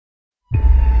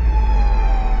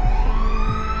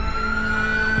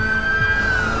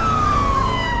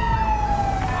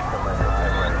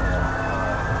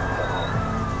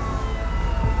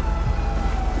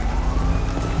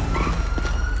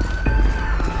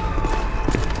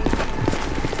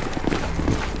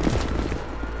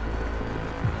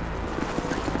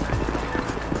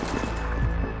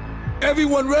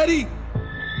Everyone ready?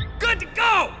 Good to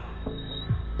go!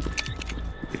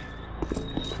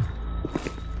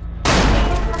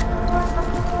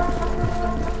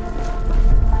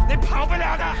 They跑不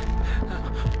了的！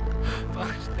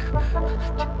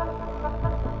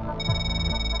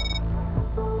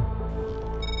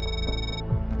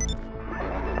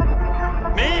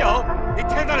没有，你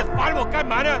天到底烦我干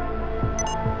嘛呢？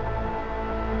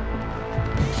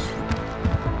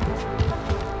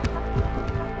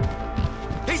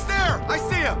 I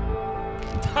see him!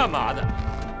 他妈的！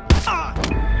啊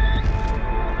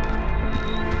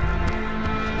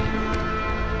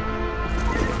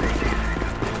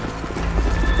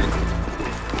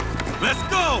Let's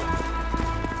go!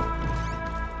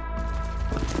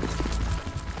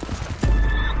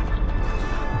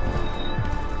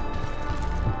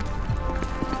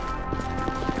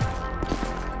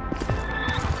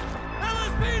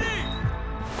 LSPD!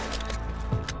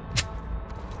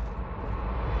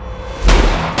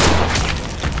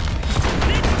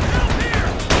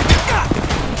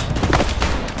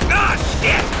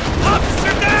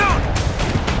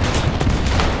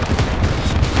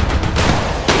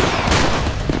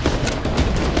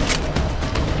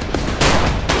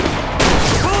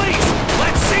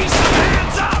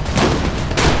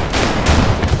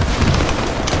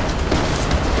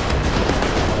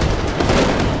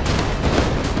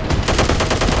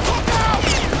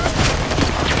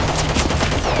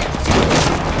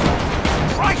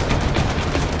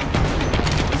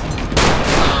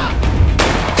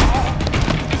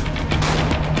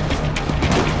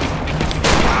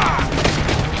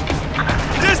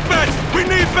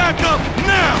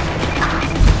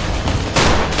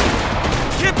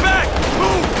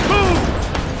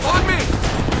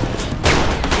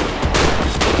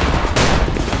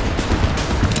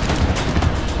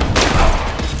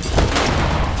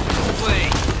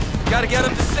 Gotta get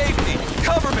him to safety.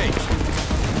 Cover me!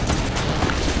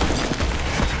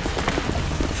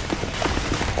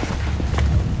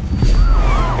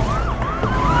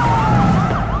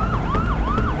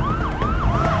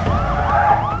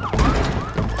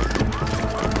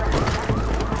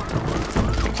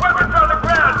 Weapons on the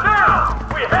ground, now!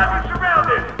 We have you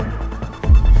surrounded!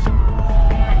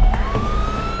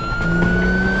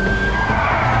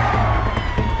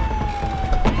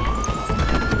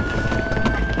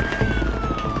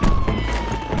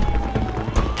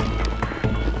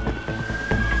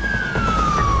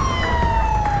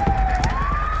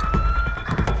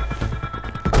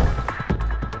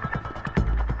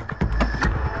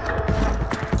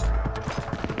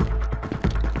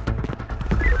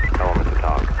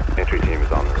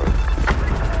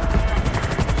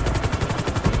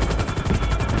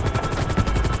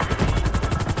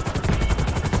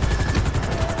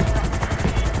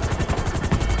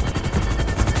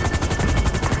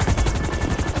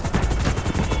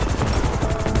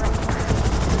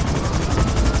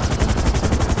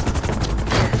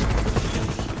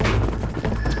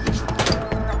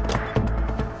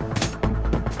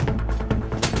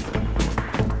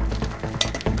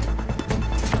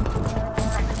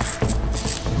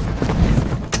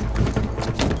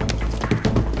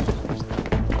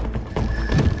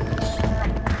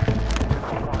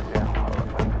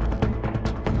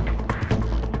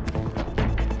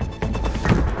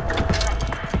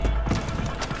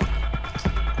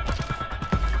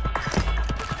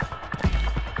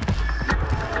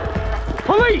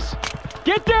 Police!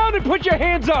 Get down and put your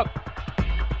hands up!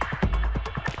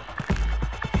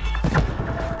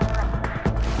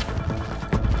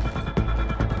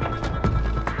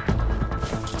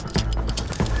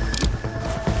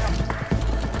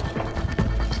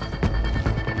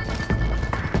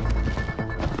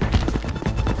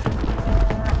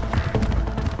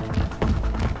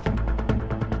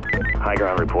 High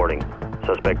ground reporting.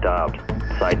 Suspect dobbed.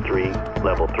 Side 3,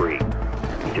 level 3.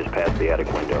 He just passed the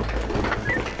attic window.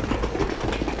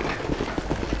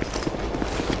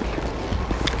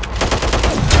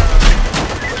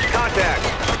 Contact!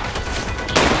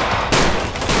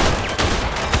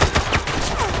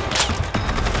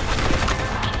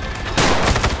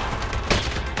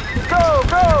 Go,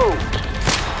 go!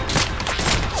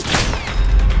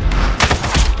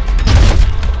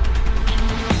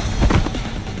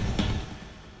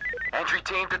 Entry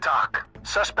team to talk.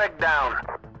 Suspect down.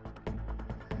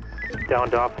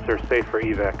 Downed officer safe for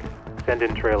evac. Send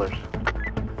in trailers.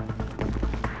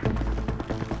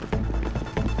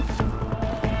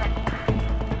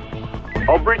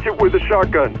 I'll breach it with a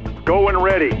shotgun. Go and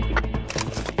ready.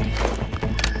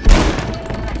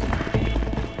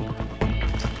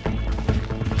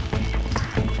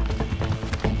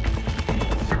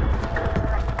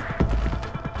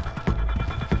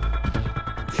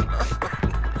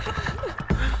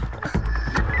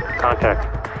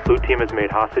 has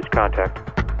made hostage contact.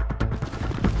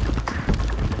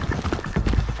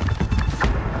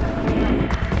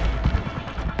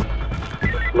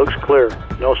 Looks clear.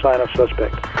 No sign of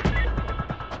suspect.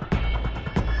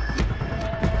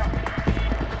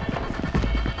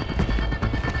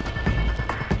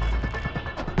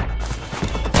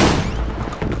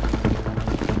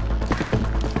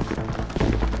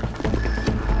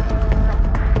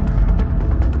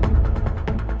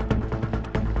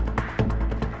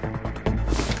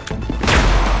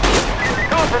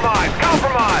 Compromise!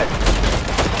 Compromise!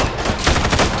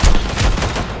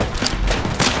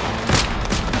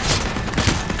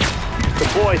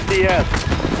 Deploy CS.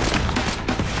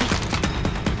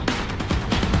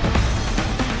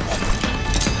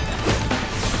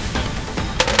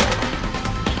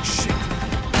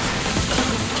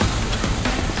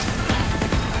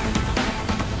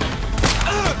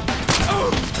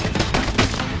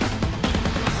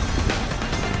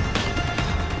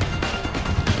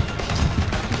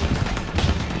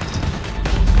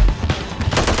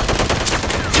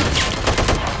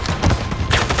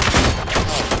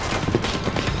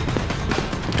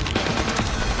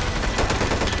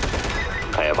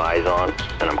 I have eyes on,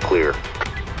 and I'm clear.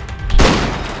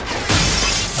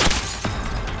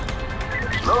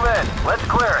 Move in. Let's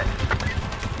clear it.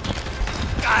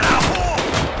 Got a hole!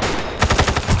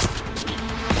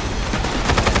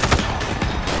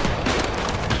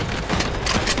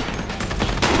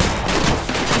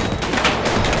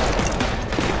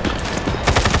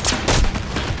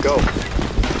 Go.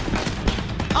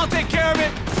 I'll take care of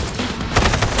it!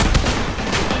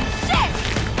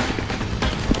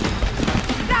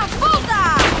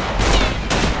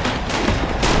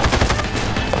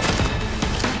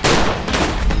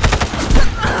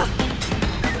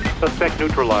 Suspect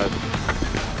neutralized.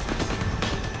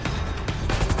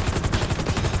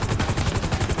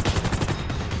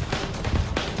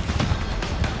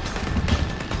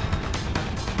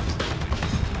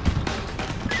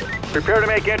 Prepare to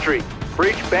make entry.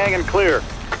 Breach, bang, and clear.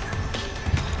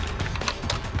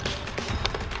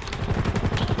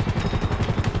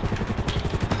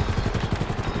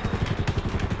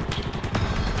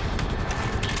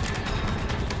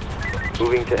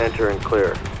 Moving to enter and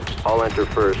clear. I'll enter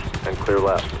first and clear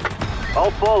left. I'll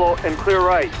follow and clear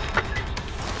right.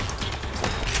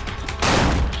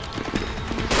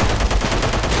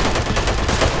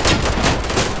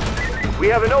 We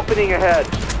have an opening ahead.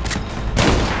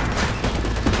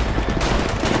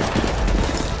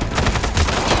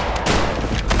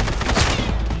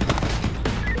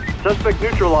 Suspect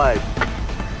neutralized.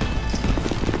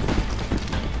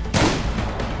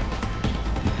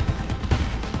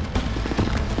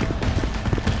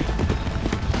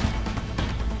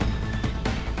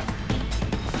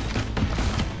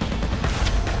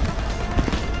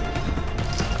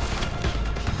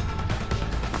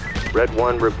 Red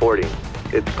 1 reporting.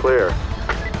 It's clear.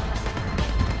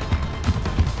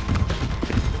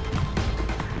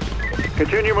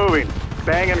 Continue moving.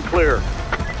 Bang and clear.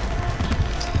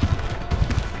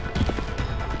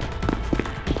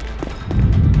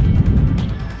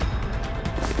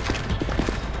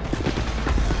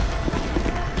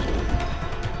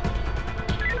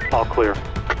 All clear.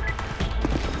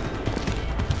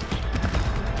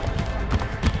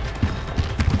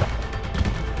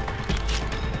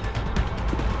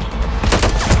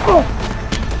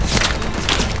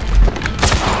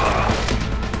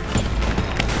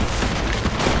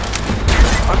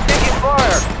 I'm taking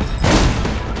fire.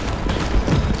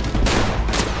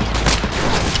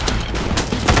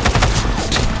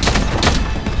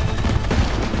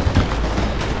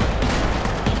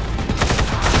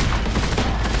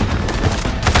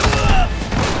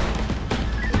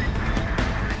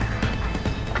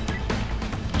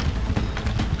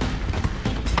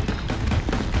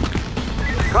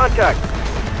 Contact.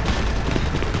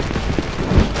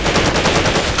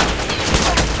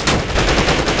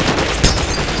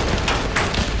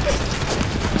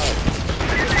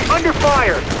 Under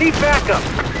fire. Need backup.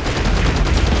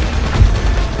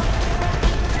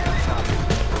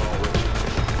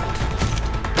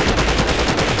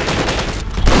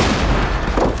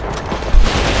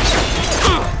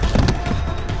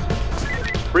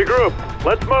 Regroup.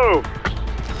 Let's move.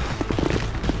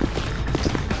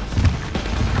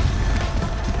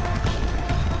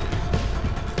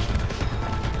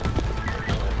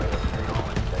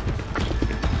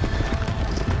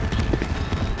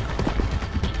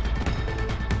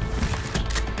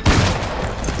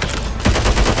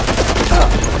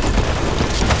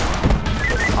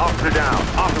 Officer down.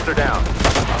 Officer down.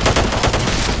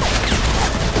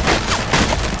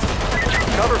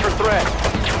 Cover for threat.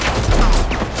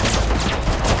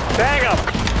 Bang him!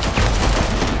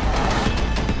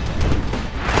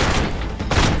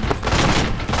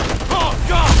 Oh,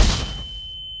 God!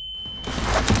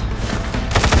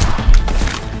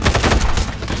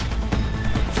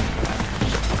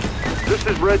 This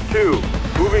is Red 2.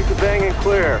 Moving to bang and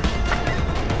clear.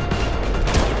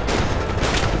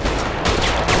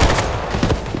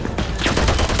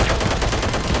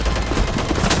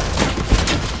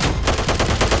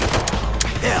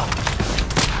 Hell!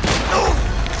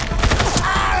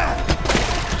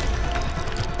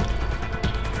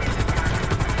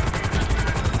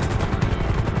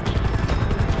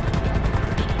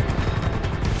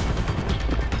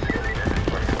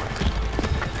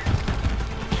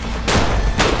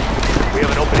 We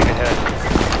have an opening ahead.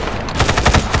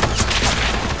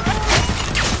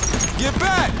 Get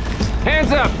back!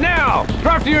 Hands up, now!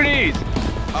 Drop to your knees!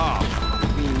 Oh,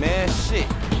 me, man, shit.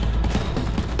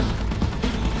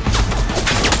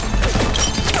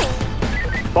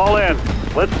 Fall in.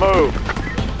 Let's move.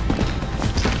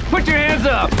 Put your hands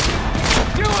up!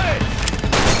 Do it!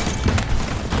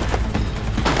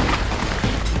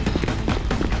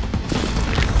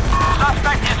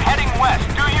 Suspect is heading west.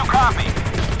 Do you copy?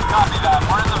 Copy that.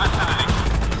 We're in the vicinity.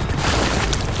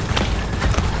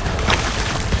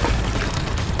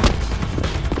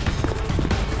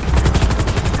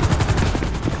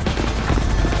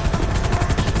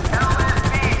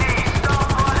 LSPD, stop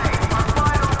running. Our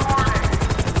final warning.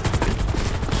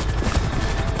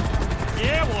 劫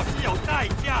我是有代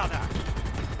价的。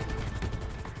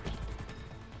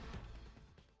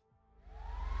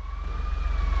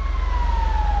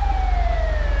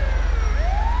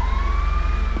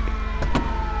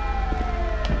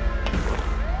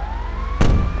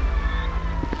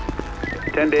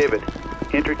David.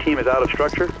 Entry team is out of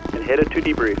structure and headed to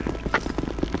debrief.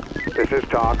 This is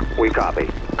TALK. We copy.